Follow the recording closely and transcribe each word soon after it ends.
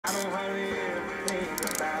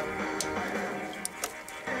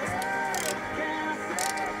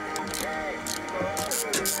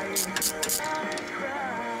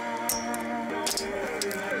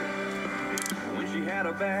When she had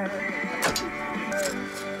a bag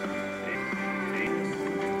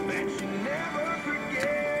that she never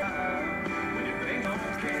forget. When it ain't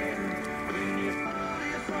okay,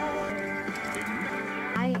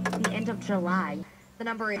 The end of July. The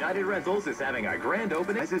number United Rentals is having a grand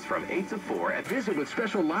opening. This is from 8 to 4 and visit with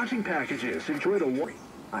special lodging packages. Enjoy the war.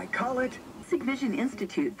 I call it. LASIK Vision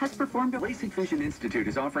Institute has performed a LASIK Vision Institute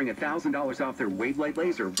is offering $1,000 off their Wavelight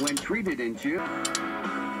laser when treated in June.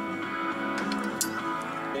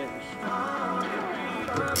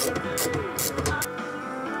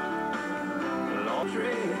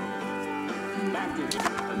 back to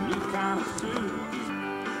a new kind of suit.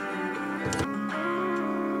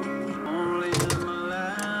 Only live my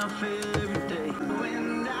life every day.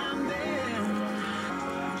 When I'm there,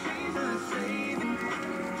 Jesus saving.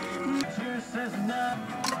 Cheers says not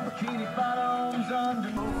bikini bottoms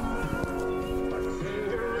under. Like a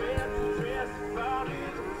cigarette, dress about in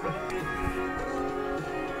the front.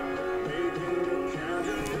 Making the count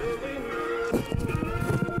of moving.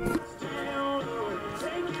 Still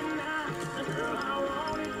taking out. Girl, I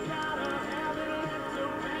want it, gotta have it. Let the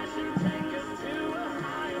passion take us to a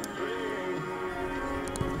higher plane.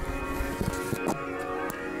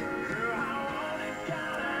 Girl, I want it,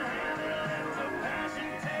 gotta have it. Let the passion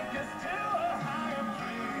take us to a higher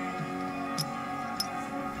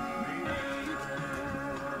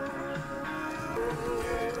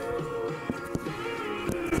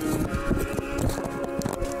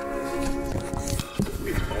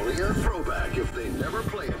It's only a throwback if they never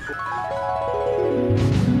play it for.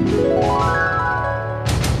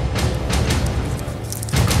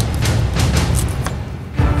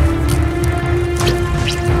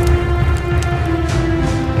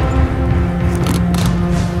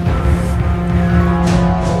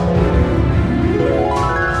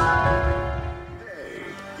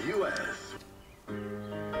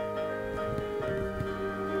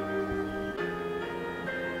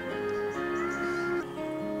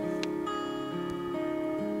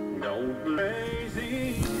 no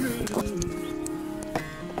lazy dreams.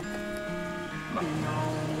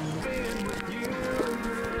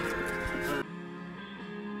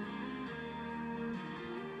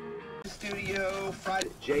 Studio Friday.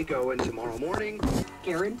 Jake Owen tomorrow morning.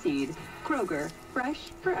 guaranteed. Kroger,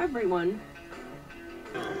 fresh for everyone.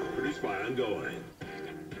 Produced by Ongoing.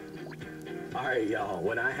 All right, y'all.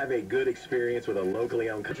 When I have a good experience with a locally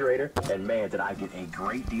owned refrigerator, and man, did I get a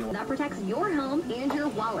great deal. that protects your home and your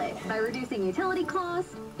wallet by reducing utility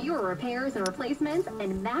costs, fewer repairs and replacements,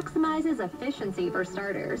 and maximizes efficiency for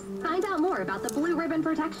starters. Find out more about the Blue Ribbon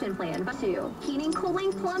Protection Plan. 2. Heating,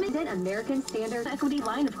 cooling, plumbing, and American Standard Equity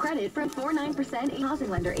Line of Credit from 4.9% housing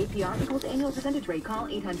lender APR equals annual percentage rate. Call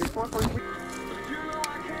 800-443.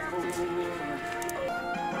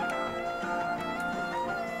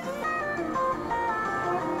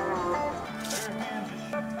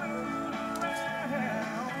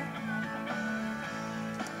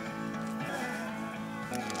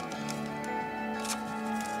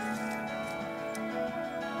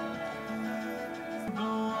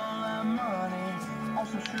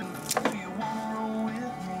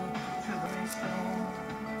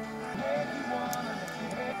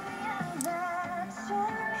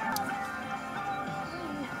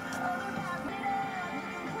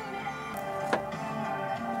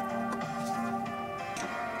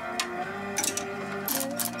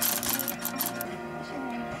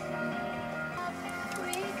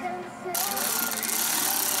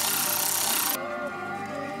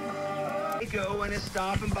 Owen is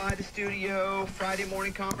stopping by the studio. Friday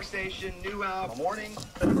morning conversation, new album. Morning,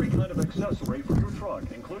 every kind of accessory for your truck,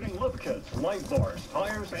 including lift kits, light bars,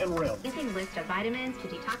 tires, and rims. Using list of vitamins to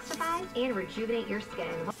detoxify and rejuvenate your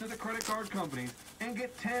skin. To the credit card companies and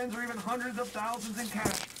get tens or even hundreds of thousands in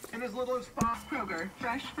cash in as little as 5. Kroger,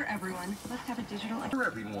 fresh for everyone. Let's have a digital. For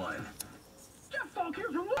everyone. Jeff Falk here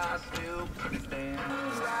from I still understand.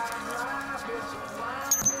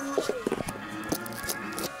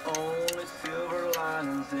 Only silver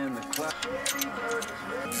linings in the cloud.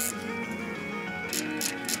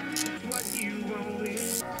 What you want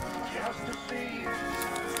is just to see.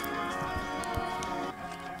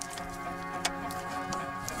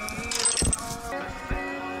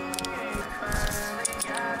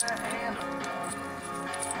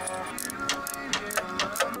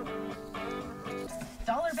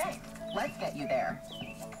 Dollar Bank. Let's get you there.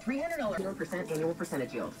 $300 0% annual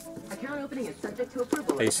percentage yield. Account opening is subject to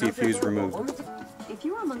approval. AC fuse removed. If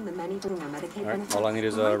you're among the many getting their Medicaid All right, benefits, all I need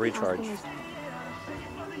is you a might be recharge. asking yourself-